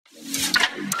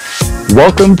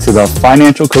Welcome to the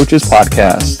Financial Coaches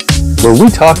Podcast, where we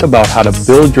talk about how to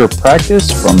build your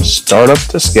practice from startup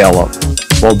to scale up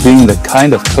while being the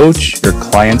kind of coach your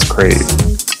clients crave.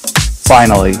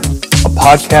 Finally, a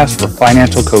podcast for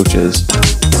financial coaches.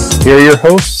 Here are your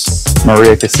hosts,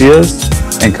 Maria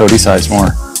Casillas and Cody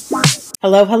Sizemore.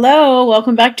 Hello, hello.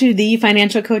 Welcome back to the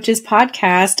Financial Coaches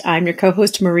Podcast. I'm your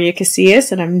co-host, Maria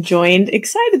Casillas, and I'm joined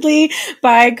excitedly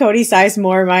by Cody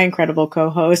Sizemore, my incredible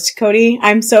co-host. Cody,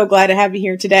 I'm so glad to have you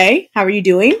here today. How are you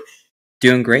doing?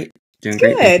 Doing great.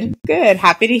 Great. Good.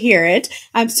 Happy to hear it.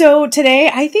 So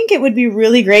today, I think it would be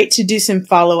really great to do some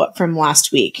follow-up from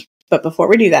last week. But before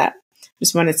we do that,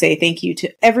 just want to say thank you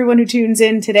to everyone who tunes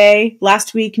in today,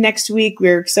 last week, next week.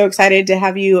 We're so excited to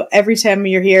have you every time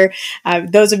you're here.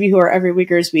 Those of you who are every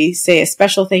weekers, we say a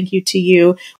special thank you to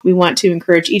you. We want to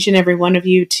encourage each and every one of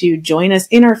you to join us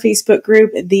in our Facebook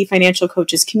group, the Financial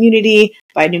Coaches Community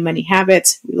by New Money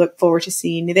Habits. We look forward to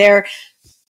seeing you there.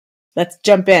 Let's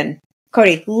jump in.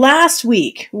 Cody, last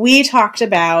week we talked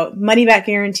about money back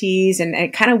guarantees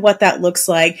and kind of what that looks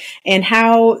like and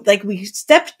how we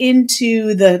stepped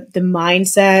into the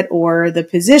mindset or the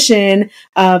position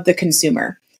of the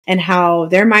consumer and how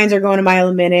their minds are going a mile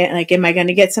a minute. Like, am I going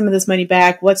to get some of this money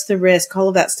back? What's the risk? All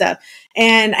of that stuff.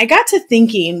 And I got to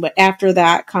thinking after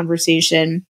that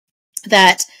conversation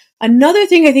that another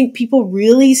thing I think people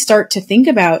really start to think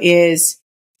about is,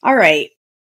 all right,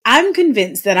 I'm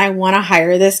convinced that I want to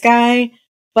hire this guy,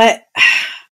 but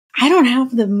I don't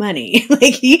have the money.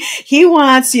 He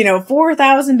wants,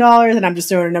 $4,000, and I'm just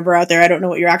throwing a number out there. I don't know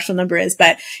what your actual number is,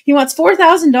 but he wants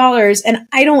 $4,000 and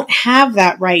I don't have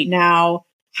that right now.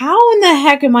 How in the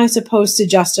heck am I supposed to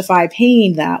justify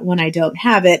paying that when I don't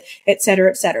have it, et cetera,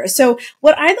 et cetera? So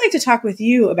what I'd like to talk with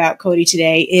you about, Cody,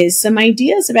 today is some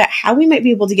ideas about how we might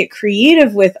be able to get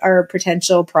creative with our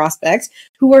potential prospects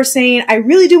who are saying, I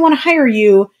really do want to hire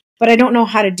you, but I don't know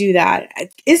how to do that.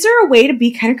 Is there a way to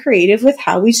be kind of creative with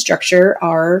how we structure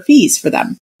our fees for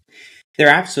them? There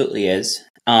absolutely is.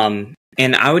 And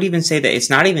I would even say that it's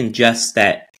not even just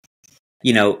that,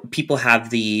 people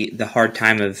have the hard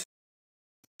time of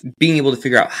being able to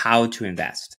figure out how to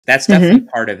invest. That's definitely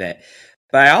part of it.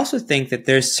 But I also think that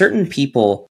there's certain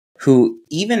people who,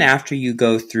 even after you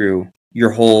go through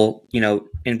your whole,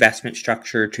 investment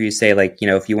structure to say,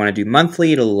 if you want to do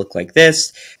monthly, it'll look like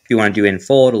this. If you want to do in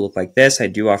full, it'll look like this. I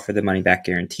do offer the money back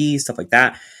guarantee, stuff like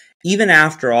that. Even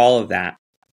after all of that,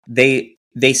 they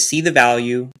see the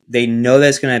value. They know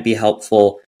that's going to be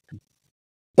helpful,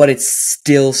 but it's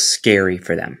still scary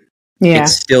for them. Yeah.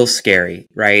 It's still scary,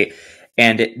 right?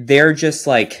 And they're just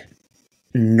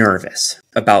nervous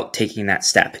about taking that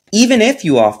step, even if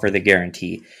you offer the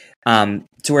guarantee, to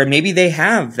where maybe they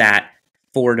have that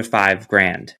 $4,000 to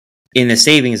 $5,000 in a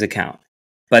savings account,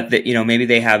 but that, maybe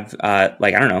they have,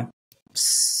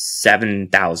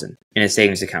 $7,000 in a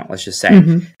savings account, let's just say.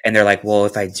 And they're like, well,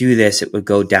 if I do this, it would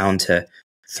go down to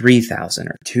 $3,000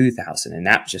 or $2,000. And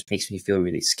that just makes me feel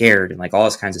really scared and all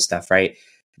this kinds of stuff, right?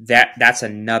 That's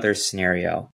another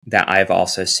scenario that I've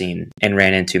also seen and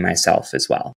ran into myself as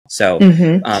well. So,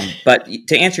 but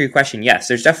to answer your question, yes,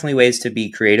 there's definitely ways to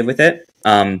be creative with it.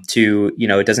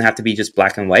 It doesn't have to be just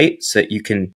black and white, so that you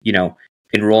can,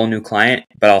 enroll a new client,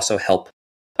 but also help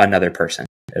another person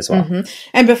as well.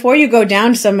 And before you go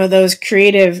down some of those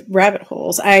creative rabbit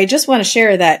holes, I just want to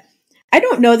share that I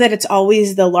don't know that it's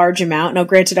always the large amount. Now,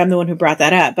 granted, I'm the one who brought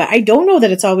that up, but I don't know that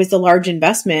it's always the large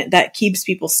investment that keeps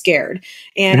people scared.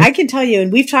 And I can tell you, and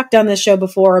we've talked on this show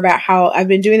before about how I've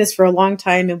been doing this for a long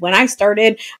time. And when I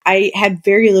started, I had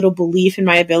very little belief in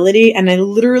my ability. And I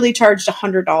literally charged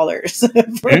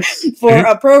 $100 for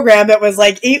a program that was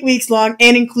 8 weeks long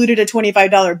and included a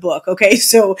 $25 book. Okay.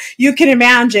 So you can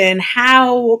imagine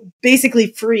how basically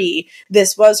free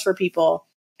this was for people.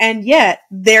 And yet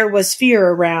there was fear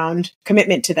around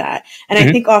commitment to that. And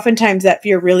I think oftentimes that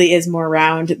fear really is more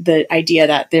around the idea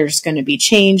that there's going to be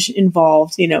change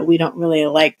involved. We don't really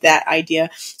like that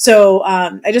idea. So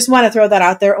I just want to throw that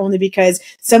out there only because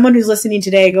someone who's listening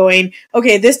today going,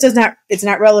 okay, it's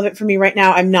not relevant for me right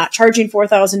now. I'm not charging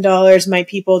 $4,000. My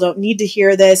people don't need to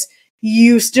hear this.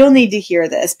 You still need to hear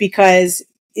this because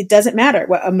it doesn't matter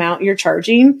what amount you're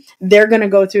charging. They're going to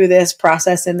go through this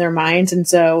process in their minds. And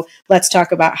so let's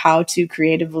talk about how to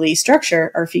creatively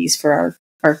structure our fees for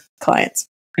our clients.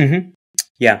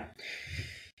 Yeah.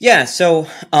 Yeah. So,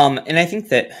 and I think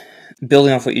that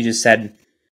building off what you just said,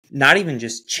 not even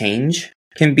just change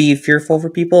can be fearful for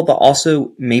people, but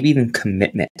also maybe even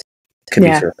commitment can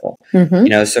be fearful.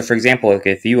 So for example,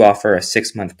 if you offer a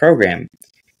 6-month program,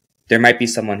 there might be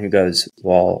someone who goes,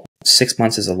 well, 6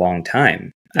 months is a long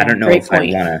time. I don't know if I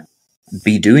want to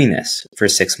be doing this for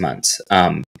 6 months.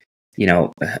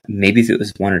 maybe if it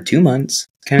was 1 or 2 months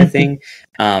kind of thing.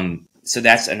 So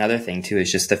that's another thing too,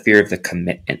 is just the fear of the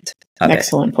commitment of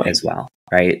Excellent point as well.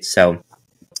 Right. So,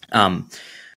 but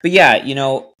yeah,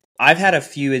 I've had a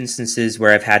few instances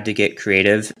where I've had to get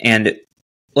creative, and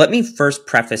let me first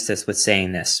preface this with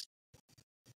saying this.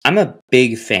 I'm a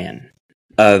big fan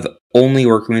of only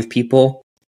working with people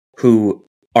who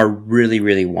are really,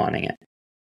 really wanting it.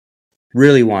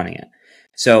 Really wanting it.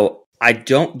 So I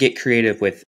don't get creative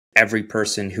with every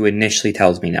person who initially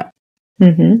tells me no.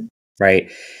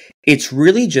 Right? It's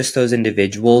really just those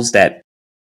individuals that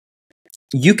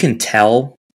you can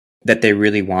tell that they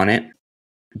really want it,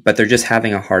 but they're just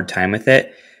having a hard time with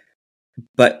it.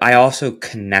 But I also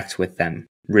connect with them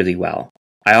really well.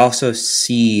 I also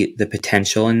see the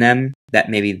potential in them that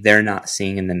maybe they're not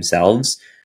seeing in themselves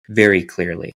very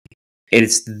clearly.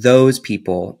 It's those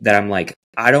people that I'm like,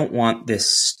 I don't want this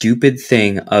stupid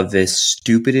thing of this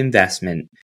stupid investment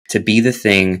to be the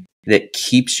thing that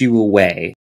keeps you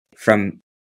away from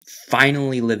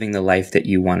finally living the life that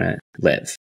you want to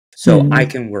live. So I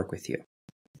can work with you.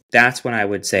 That's when I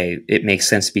would say it makes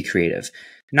sense to be creative,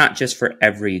 not just for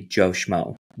every Joe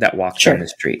Schmo that walks down the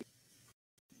street.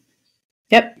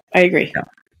 Yep, I agree. Yeah.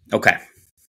 Okay,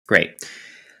 great.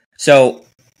 So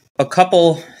a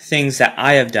couple things that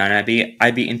I have done,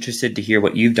 I'd be interested to hear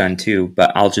what you've done too,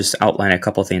 but I'll just outline a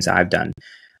couple things that I've done.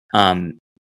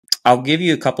 I'll give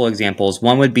you a couple examples.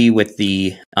 One would be with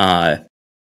the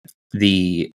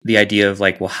idea of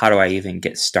like, well, how do I even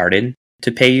get started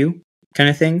to pay you kind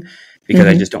of thing? Because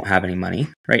I just don't have any money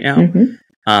right now.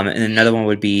 And another one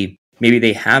would be maybe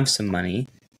they have some money,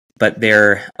 but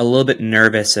they're a little bit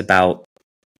nervous about,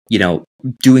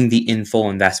 doing the in full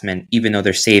investment, even though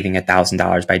they're saving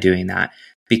 $1,000 by doing that,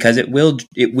 because it will,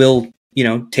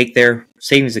 take their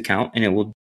savings account and it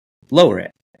will lower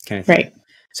it kind of thing. Right.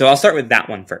 So I'll start with that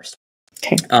one first.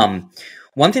 Okay.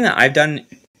 One thing that I've done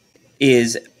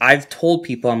is I've told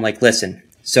people, I'm like, listen,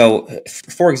 so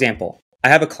for example, I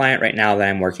have a client right now that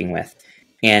I'm working with,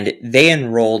 and they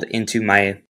enrolled into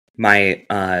my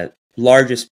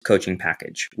largest coaching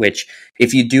package, which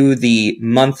if you do the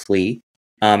monthly,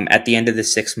 at the end of the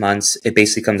 6 months, it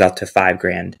basically comes out to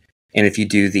 $5,000. And if you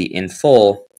do the in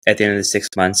full at the end of the 6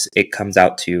 months, it comes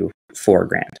out to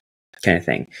 $4,000 kind of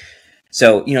thing.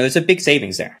 So, there's a big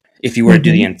savings there if you were to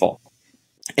do the in full.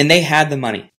 And they had the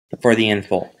money for the in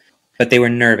full, but they were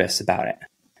nervous about it.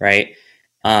 Right.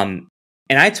 And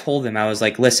I told them, I was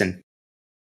like, listen,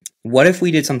 what if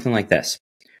we did something like this?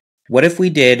 What if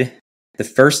we did the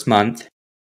first month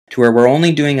to where we're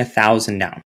only doing 1,000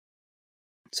 down?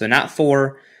 So not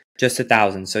 4, just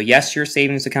 1,000. So yes, your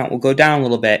savings account will go down a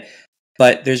little bit,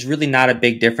 but there's really not a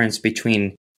big difference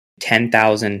between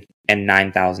 $10,000 and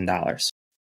 $9,000.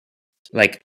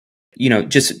 Like,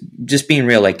 just being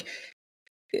real, like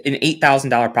an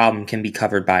 $8,000 problem can be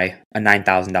covered by a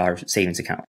 $9,000 savings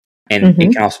account. And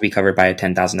it can also be covered by a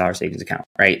 $10,000 savings account,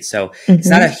 right? So it's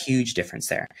not a huge difference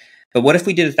there. But what if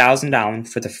we did 1,000 down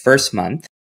for the first month?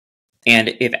 And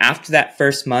if after that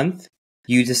first month,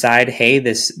 you decide, hey,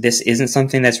 this isn't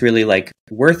something that's really like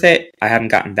worth it, I haven't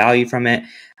gotten value from it,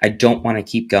 I don't want to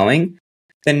keep going,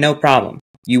 then no problem.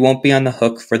 You won't be on the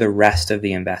hook for the rest of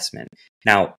the investment.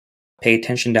 Now, pay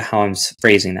attention to how I'm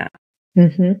phrasing that.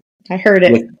 I heard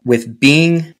it. With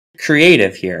being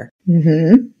creative here,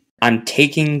 I'm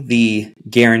taking the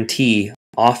guarantee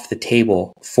off the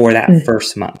table for that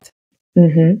first month.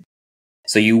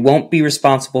 So you won't be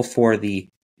responsible for the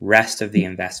rest of the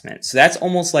investment. So that's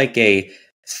almost like a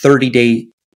 30-day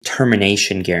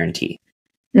termination guarantee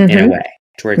in a way,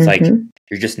 to where it's like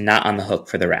you're just not on the hook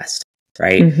for the rest,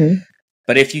 right?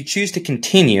 But if you choose to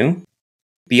continue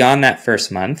beyond that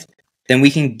first month, then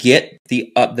we can get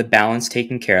the balance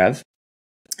taken care of,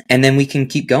 and then we can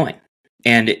keep going.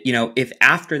 And, if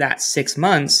after that 6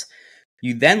 months,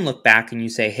 you then look back and you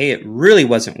say, hey, it really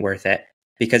wasn't worth it,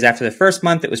 because after the first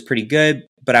month, it was pretty good,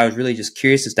 but I was really just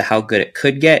curious as to how good it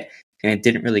could get, and it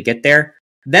didn't really get there,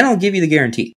 then I'll give you the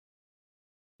guarantee,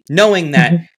 knowing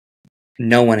that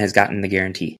no one has gotten the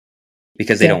guarantee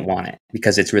because they don't want it,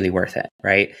 because it's really worth it,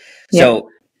 right? So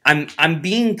I'm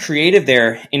being creative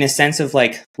there in a sense of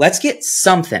like, let's get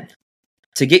something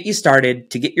to get you started,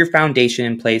 to get your foundation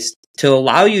in place, to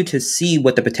allow you to see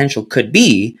what the potential could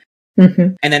be.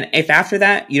 And then if after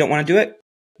that you don't want to do it,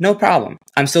 no problem.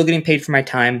 I'm still getting paid for my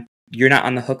time. You're not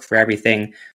on the hook for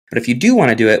everything. But if you do want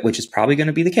to do it, which is probably going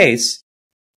to be the case,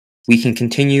 we can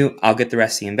continue. I'll get the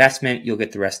rest of the investment. You'll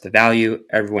get the rest of the value.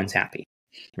 Everyone's happy.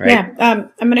 Right? Yeah.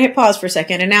 I'm going to hit pause for a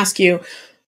second and ask you,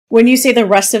 when you say the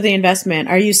rest of the investment,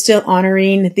 are you still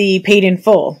honoring the paid in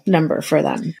full number for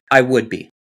them? I would be.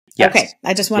 Yes. Okay.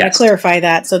 I just want to clarify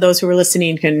that so those who are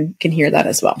listening can hear that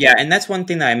as well. Yeah. And that's one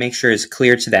thing that I make sure is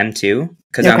clear to them too.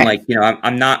 Cause I'm like,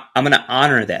 I'm going to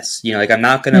honor this, like, I'm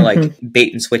not going to like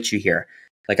bait and switch you here.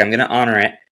 Like, I'm going to honor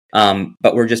it.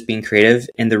 But we're just being creative.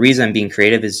 And the reason I'm being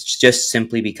creative is just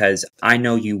simply because I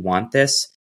know you want this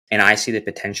and I see the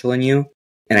potential in you.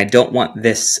 And I don't want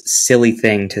this silly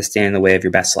thing to stand in the way of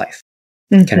your best life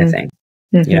kind of thing,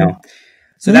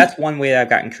 So that's one way that I've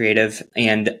gotten creative.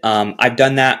 And I've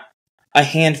done that a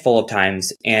handful of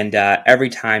times. And every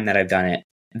time that I've done it,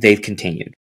 they've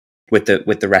continued with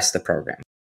the rest of the program.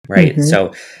 Right.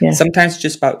 So sometimes it's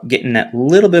just about getting that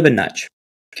little bit of a nudge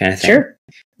kind of thing. Sure.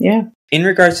 Yeah. In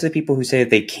regards to the people who say that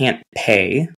they can't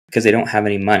pay because they don't have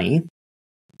any money,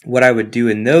 what I would do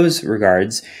in those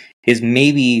regards is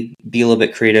maybe be a little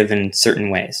bit creative in certain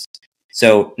ways.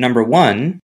 So number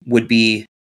one would be,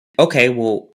 okay,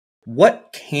 well,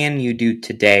 what can you do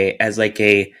today as like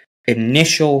a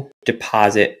initial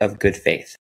deposit of good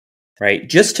faith, right?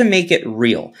 Just to make it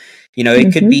real.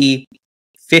 It could be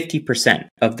 50%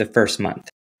 of the first month.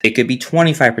 It could be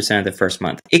 25% of the first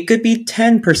month. It could be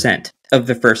 10% of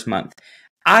the first month.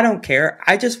 I don't care.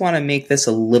 I just want to make this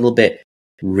a little bit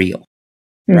real,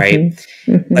 right?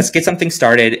 Let's get something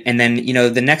started. And then,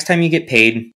 the next time you get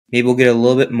paid, maybe we'll get a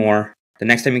little bit more. The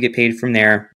next time you get paid from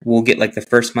there, we'll get like the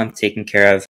first month taken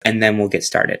care of, and then we'll get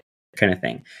started kind of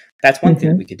thing. That's one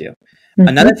thing we could do.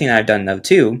 Another thing that I've done though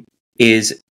too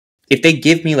is if they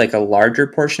give me like a larger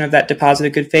portion of that deposit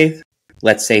of good faith,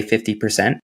 let's say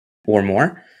 50% or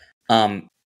more,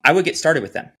 I would get started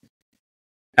with them.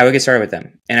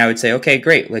 And I would say, okay,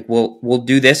 great. Like we'll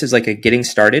do this as like a getting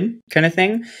started kind of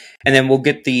thing. And then we'll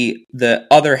get the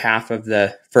other half of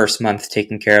the first month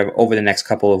taken care of over the next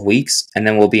couple of weeks. And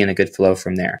then we'll be in a good flow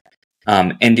from there.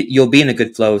 And you'll be in a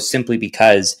good flow simply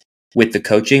because with the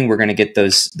coaching, we're going to get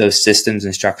those systems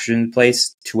and structures in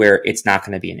place to where it's not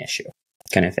going to be an issue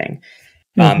kind of thing.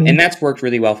 And that's worked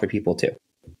really well for people too,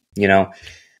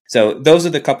 So those are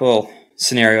the couple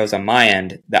scenarios on my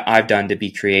end that I've done to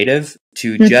be creative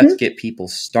to just get people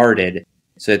started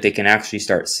so that they can actually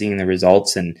start seeing the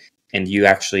results and you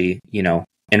actually,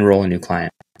 enroll a new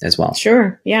client as well.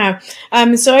 Sure. Yeah.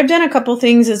 So I've done a couple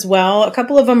things as well.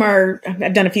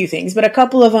 I've done a few things, but a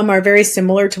couple of them are very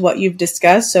similar to what you've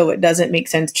discussed. So it doesn't make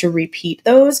sense to repeat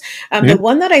those. The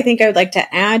one that I think I would like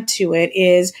to add to it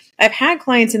is I've had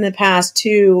clients in the past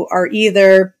who are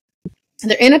either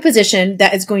they're in a position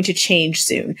that is going to change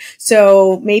soon.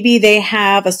 So maybe they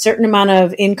have a certain amount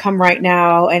of income right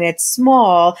now and it's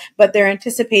small, but they're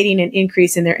anticipating an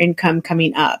increase in their income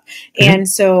coming up. And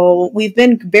so we've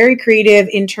been very creative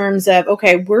in terms of,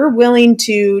 okay, we're willing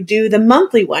to do the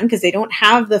monthly one because they don't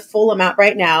have the full amount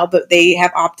right now, but they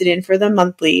have opted in for the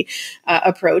monthly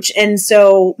approach. And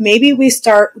so maybe we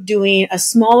start doing a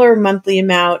smaller monthly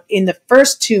amount in the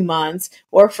first 2 months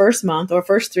or first month or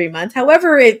first 3 months,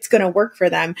 however it's going to work for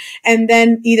them, and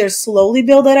then either slowly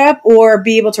build it up or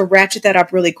be able to ratchet that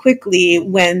up really quickly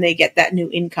when they get that new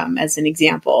income, as an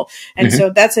example. And so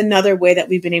that's another way that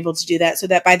we've been able to do that, so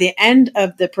that by the end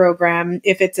of the program,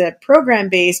 if it's a program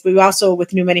based, we also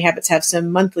with New Money Habits have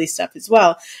some monthly stuff as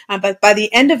well. But by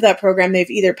the end of that program, they've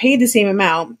either paid the same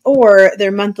amount or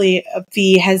their monthly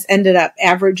fee has ended up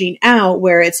averaging out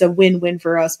where it's a win-win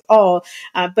for us all.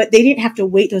 But they didn't have to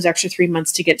wait those extra 3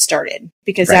 months to get started,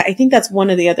 because I think that's one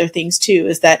of the other things too,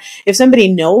 is that if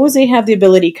somebody knows they have the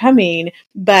ability coming,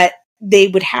 but they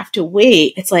would have to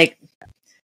wait, it's like,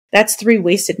 that's 3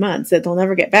 wasted months that they'll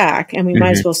never get back. And we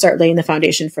might as well start laying the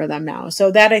foundation for them now. So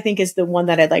that I think is the one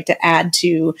that I'd like to add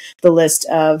to the list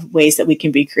of ways that we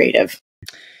can be creative.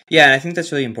 Yeah. And I think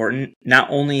that's really important, not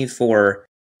only for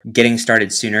getting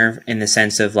started sooner in the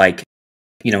sense of like,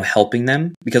 helping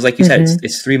them, because like you said,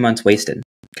 it's 3 months wasted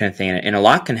kind of thing. And a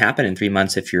lot can happen in 3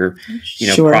 months if you're,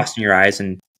 crossing your eyes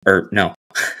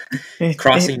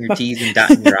crossing your T's and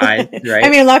dotting your I's, right? I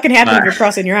mean, a lot can happen if you're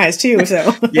crossing your eyes too.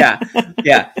 So yeah.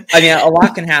 I mean, a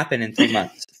lot can happen in 3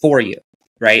 months for you,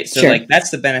 right? So like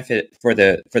that's the benefit for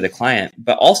the client,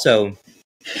 but also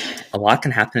a lot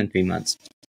can happen in 3 months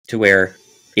to where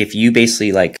if you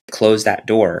basically like close that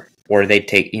door or they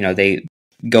take, they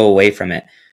go away from it,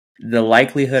 the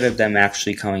likelihood of them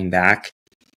actually coming back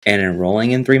and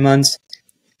enrolling in 3 months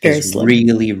is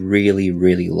really, really,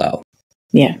 really low.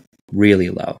 Yeah. Really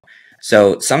low.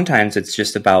 So sometimes it's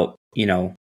just about,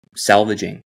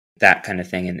 salvaging that kind of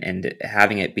thing and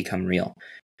having it become real,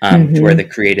 to where the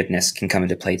creativeness can come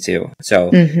into play too.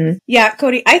 So yeah,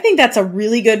 Cody, I think that's a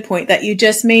really good point that you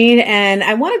just made. And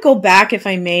I want to go back, if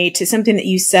I may, to something that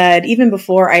you said even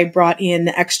before I brought in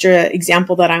the extra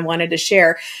example that I wanted to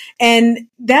share. And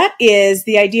that is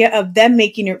the idea of them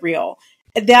making it real.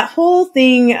 that whole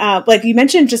thing, like you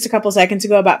mentioned just a couple seconds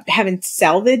ago about having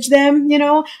salvage them,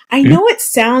 I know it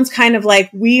sounds kind of like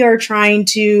we are trying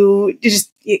to just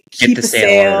keep a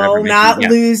sale, not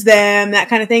lose them, that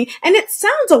kind of thing. And it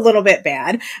sounds a little bit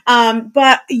bad.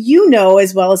 But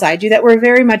as well as I do that we're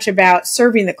very much about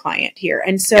serving the client here.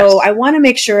 And so I want to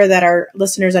make sure that our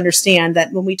listeners understand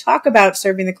that when we talk about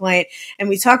serving the client and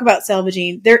we talk about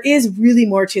salvaging, there is really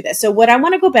more to this. So what I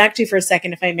want to go back to for a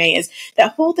second, if I may, is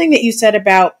that whole thing that you said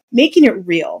about making it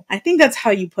real. I think that's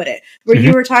how you put it, where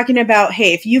you were talking about,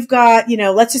 hey, if you've got,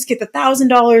 let's just get the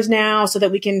 $1,000 now so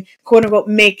that we can quote unquote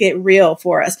make it real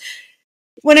for us.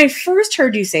 When I first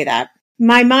heard you say that,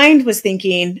 my mind was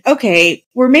thinking, okay,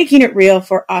 we're making it real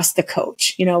for us, the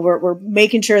coach. We're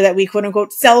making sure that we quote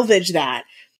unquote salvage that.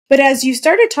 But as you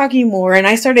started talking more and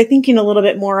I started thinking a little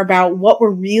bit more about what we're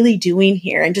really doing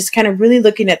here and just kind of really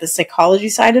looking at the psychology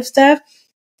side of stuff,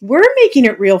 we're making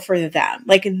it real for them.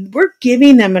 Like we're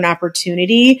giving them an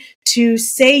opportunity to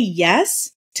say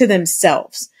yes to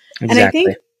themselves. Exactly. And I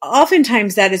think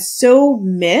oftentimes that is so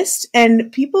missed.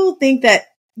 And people think that,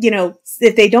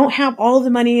 if they don't have all of the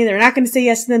money, they're not going to say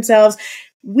yes to themselves.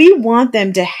 We want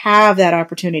them to have that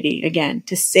opportunity again,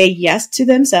 to say yes to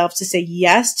themselves, to say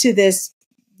yes to this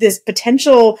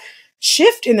potential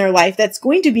shift in their life that's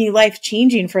going to be life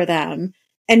changing for them.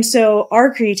 And so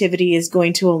our creativity is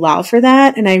going to allow for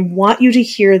that. And I want you to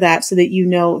hear that so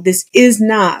that this is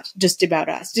not just about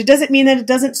us. It doesn't mean that it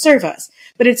doesn't serve us,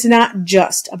 but it's not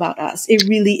just about us. It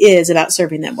really is about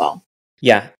serving them well.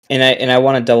 Yeah. And I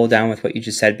want to double down with what you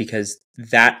just said, because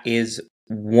that is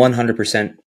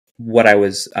 100% what I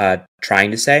was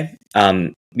trying to say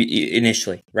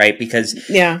initially, right? Because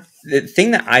the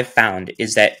thing that I've found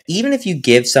is that even if you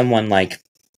give someone like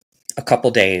a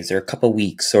couple days or a couple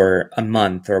weeks or a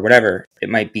month or whatever it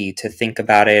might be to think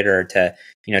about it or to,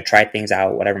 try things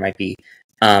out, whatever it might be.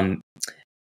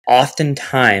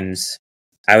 Oftentimes,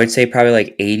 I would say probably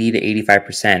like 80 to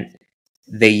 85%,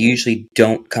 they usually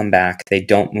don't come back. They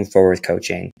don't move forward with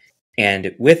coaching.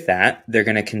 And with that, they're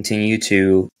going to continue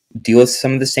to deal with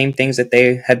some of the same things that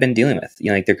they had been dealing with.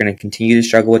 Like they're going to continue to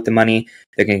struggle with the money.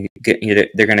 They're going to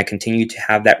they're going to continue to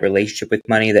have that relationship with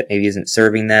money that maybe isn't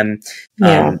serving them.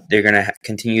 They're going to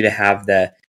continue to have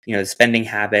the the spending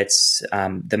habits,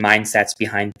 the mindsets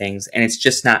behind things, and it's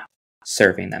just not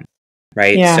serving them,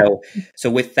 right? So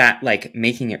with that, like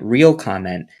making it real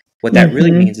comment, what that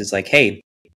really means is like, hey,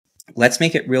 let's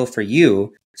make it real for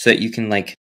you so that you can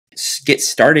like get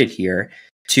started here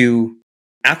to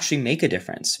actually make a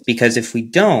difference. Because if we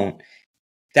don't,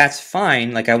 that's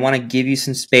fine. Like I want to give you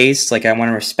some space. Like I want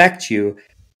to respect you.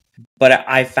 But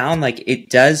I found like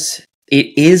it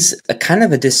is a kind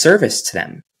of a disservice to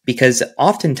them, because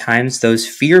oftentimes those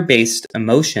fear-based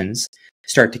emotions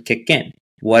start to kick in.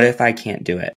 What if I can't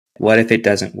do it? What if it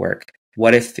doesn't work?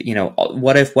 What if,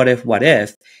 what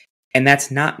if? And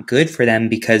that's not good for them,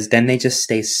 because then they just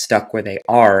stay stuck where they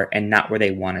are and not where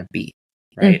they want to be.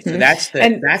 Right. So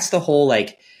that's the whole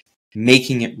like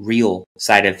making it real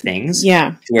side of things.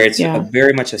 Yeah. Where it's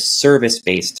very much a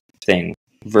service-based thing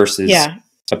versus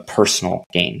a personal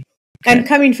gain. Okay. And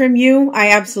coming from you,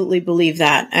 I absolutely believe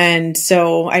that. And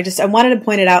so I wanted to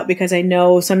point it out because I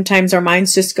know sometimes our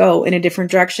minds just go in a different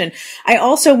direction. I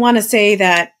also want to say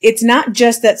that it's not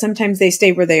just that sometimes they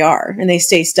stay where they are and they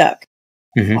stay stuck.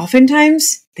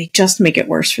 Oftentimes they just make it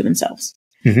worse for themselves.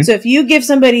 So if you give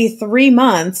somebody 3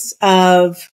 months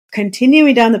of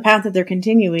continuing down the path that they're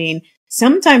continuing,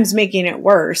 sometimes making it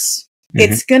worse,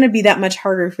 it's going to be that much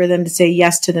harder for them to say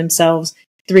yes to themselves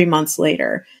 3 months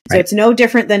later. So it's no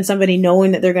different than somebody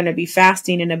knowing that they're going to be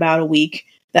fasting in about a week,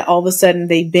 that all of a sudden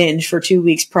they binge for 2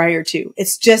 weeks prior to.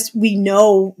 It's just, we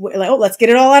know, like, oh, let's get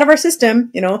it all out of our system.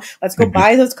 Let's go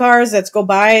buy those cars. Let's go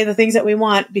buy the things that we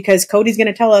want, because Cody's going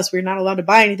to tell us we're not allowed to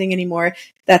buy anything anymore.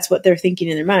 That's what they're thinking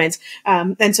in their minds.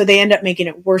 And so they end up making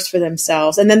it worse for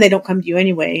themselves, and then they don't come to you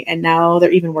anyway. And now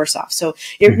they're even worse off. So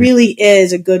it really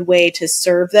is a good way to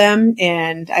serve them.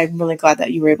 And I'm really glad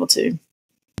that you were able to,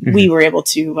 we were able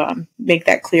to make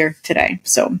that clear today.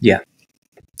 So yeah,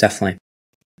 definitely.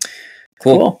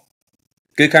 Cool.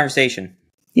 Good conversation.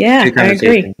 Yeah, good conversation.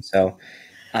 I agree. So,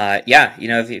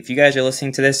 if you guys are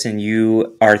listening to this and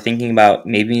you are thinking about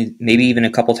maybe even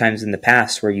a couple times in the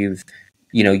past where you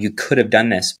could have done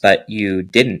this, but you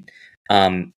didn't,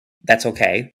 that's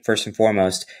okay, first and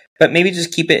foremost. But maybe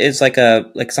just keep it as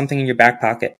like something in your back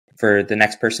pocket for the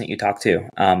next person that you talk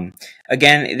to.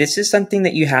 Again, this is something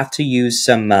that you have to use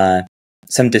some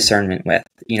discernment with.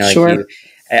 Sure.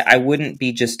 I wouldn't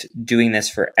be just doing this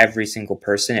for every single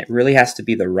person. It really has to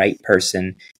be the right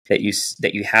person that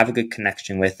you have a good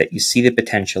connection with, that you see the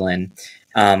potential in,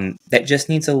 that just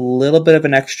needs a little bit of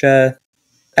an extra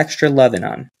extra loving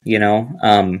on,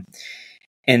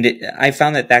 and I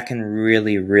found that can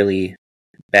really, really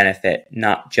benefit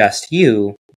not just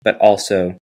you, but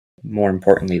also, more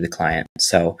importantly, the client.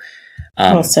 So,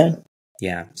 well said.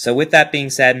 Yeah. So with that being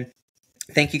said,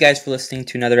 thank you guys for listening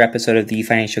to another episode of the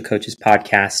Financial Coaches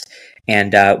Podcast,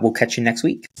 and we'll catch you next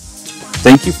week.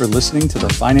 Thank you for listening to the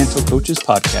Financial Coaches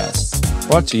Podcast,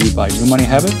 brought to you by New Money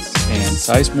Habits and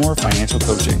Sizemore Financial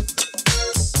Coaching.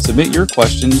 Submit your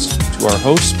questions to our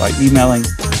hosts by emailing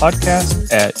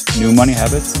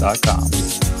podcast@newmoneyhabits.com.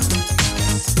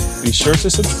 Be sure to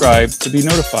subscribe to be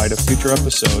notified of future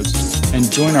episodes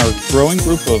and join our growing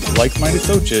group of like-minded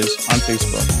coaches on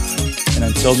Facebook. And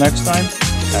until next time,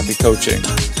 happy coaching.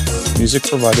 Music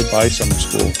provided by Summer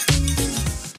School.